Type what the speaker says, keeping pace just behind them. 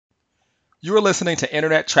You are listening to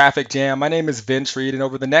Internet Traffic Jam. My name is Vince Reed, and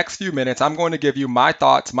over the next few minutes, I'm going to give you my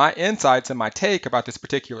thoughts, my insights, and my take about this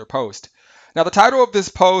particular post. Now, the title of this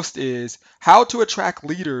post is How to Attract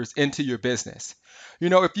Leaders into Your Business.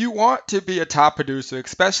 If you want to be a top producer,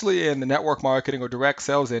 especially in the network marketing or direct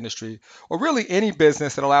sales industry, or really any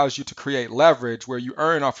business that allows you to create leverage where you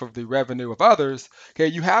earn off of the revenue of others, okay,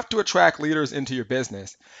 you have to attract leaders into your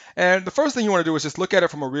business. And the first thing you want to do is just look at it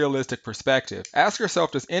from a realistic perspective. Ask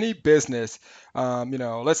yourself, does any business,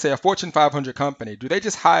 let's say a Fortune 500 company, do they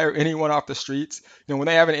just hire anyone off the streets? When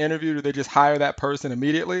they have an interview, do they just hire that person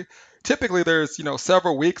immediately? Typically, there's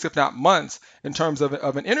several weeks, if not months, in terms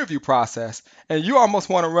of an interview process, and you almost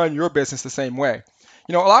want to run your business the same way.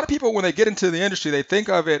 A lot of people, when they get into the industry, they think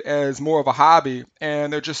of it as more of a hobby,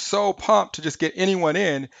 and they're just so pumped to just get anyone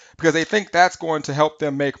in because they think that's going to help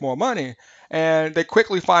them make more money. And they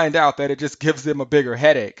quickly find out that it just gives them a bigger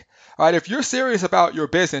headache. All right, if you're serious about your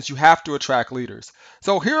business, you have to attract leaders.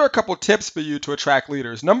 So here are a couple tips for you to attract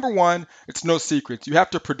leaders. Number one, it's no secrets. You have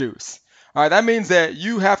to produce. All right, that means that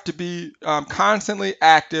you have to be constantly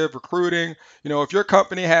active recruiting. If your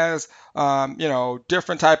company has,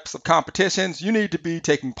 different types of competitions, you need to be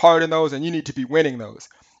taking part in those and you need to be winning those.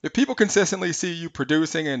 If people consistently see you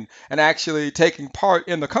producing and actually taking part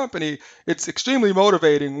in the company, it's extremely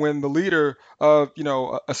motivating when the leader of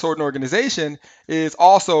a certain organization is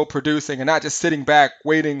also producing and not just sitting back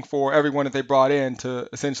waiting for everyone that they brought in to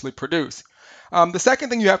essentially produce. The second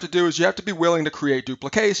thing you have to do is you have to be willing to create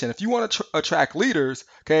duplication. If you want to attract leaders,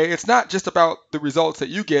 okay, it's not just about the results that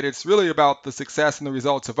you get, it's really about the success and the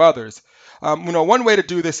results of others. One way to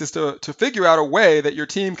do this is to figure out a way that your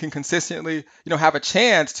team can consistently, have a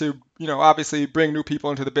chance to, obviously bring new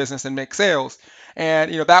people into the business and make sales.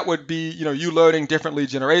 And, that would be, you learning different lead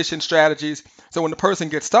generation strategies. So when the person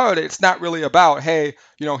gets started, it's not really about, hey,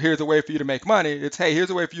 here's a way for you to make money. It's, hey, here's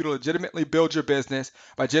a way for you to legitimately build your business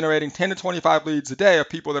by generating 10 to 25 leads a day of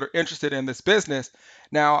people that are interested in this business.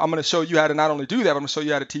 Now, I'm going to show you how to not only do that, but I'm going to show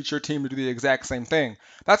you how to teach your team to do the exact same thing.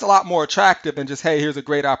 That's a lot more attractive than just, hey, here's a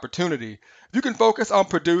great opportunity. If you can focus on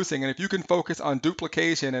producing and if you can focus on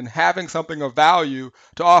duplication and having something of value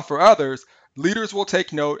to offer others, leaders will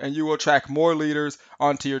take note and you will attract more leaders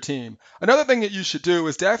onto your team. Another thing that you should do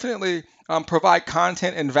is definitely provide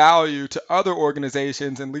content and value to other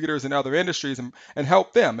organizations and leaders in other industries and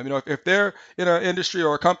help them. If they're in an industry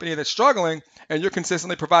or a company that's struggling and you're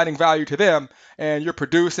consistently providing value to them and you're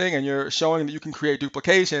producing and you're showing that you can create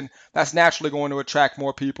duplication, that's naturally going to attract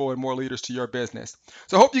more people and more leaders to your business.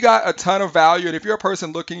 So I hope you got a ton of value. And if you're a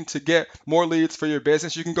person looking to get more leads for your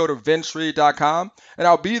business, you can go to vincereed.com and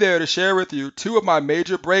I'll be there to share with you two of my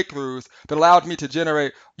major breakthroughs that allowed me to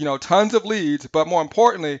generate tons of leads, but more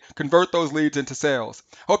importantly, convert those leads into sales.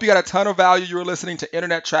 Hope you got a ton of value. You were listening to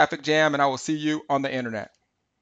Internet Traffic Jam, and I will see you on the internet.